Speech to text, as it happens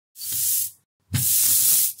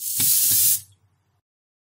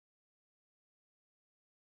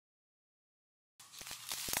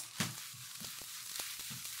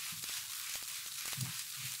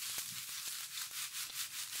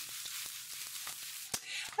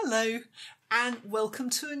Hello and welcome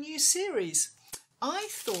to a new series. I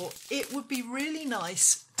thought it would be really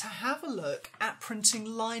nice to have a look at printing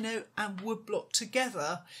Lino and Woodblock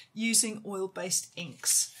together using oil-based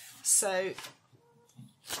inks. So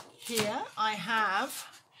here I have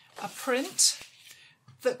a print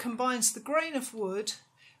that combines the grain of wood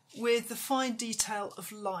with the fine detail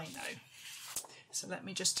of lino. So let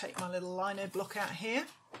me just take my little lino block out here,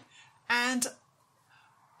 and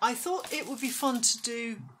I thought it would be fun to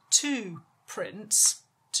do two prints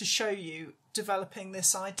to show you developing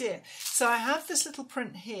this idea. So I have this little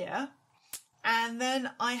print here, and then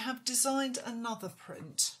I have designed another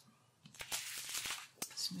print.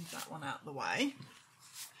 Let's move that one out of the way.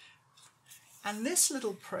 And this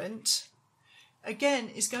little print, again,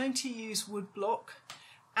 is going to use woodblock,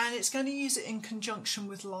 and it's going to use it in conjunction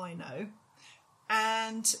with lino.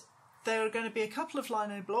 And there are going to be a couple of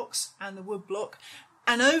lino blocks and the woodblock.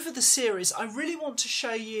 And over the series, I really want to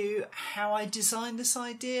show you how I designed this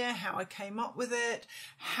idea, how I came up with it,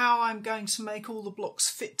 how I'm going to make all the blocks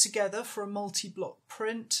fit together for a multi-block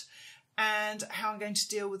print, and how I'm going to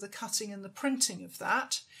deal with the cutting and the printing of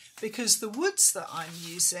that. Because the woods that I'm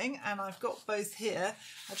using, and I've got both here,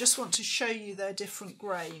 I just want to show you their different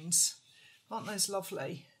grains. Aren't those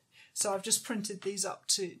lovely? So I've just printed these up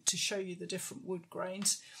to show you the different wood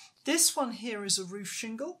grains. This one here is a roof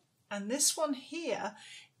shingle. And this one here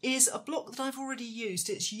is a block that I've already used.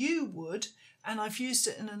 It's yew wood, and I've used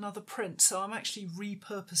it in another print, so I'm actually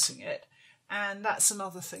repurposing it. And that's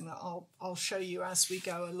another thing that I'll show you as we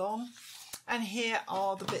go along. And here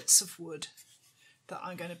are the bits of wood that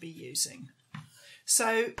I'm going to be using.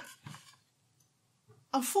 So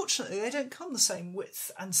unfortunately, they don't come the same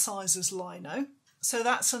width and size as lino. So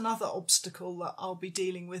that's another obstacle that I'll be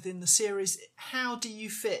dealing with in the series. How do you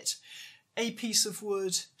fit a piece of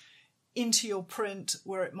wood into your print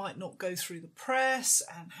where it might not go through the press,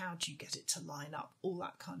 and how do you get it to line up, all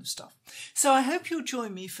that kind of stuff. So I hope you'll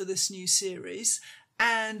join me for this new series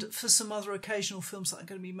and for some other occasional films that I'm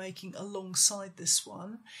going to be making alongside this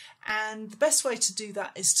one. And the best way to do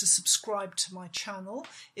that is to subscribe to my channel.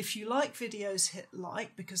 If you like videos, hit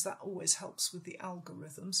like, because that always helps with the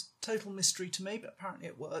algorithms. Total mystery to me, but apparently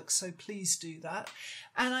it works, so please do that.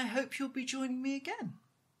 And I hope you'll be joining me again.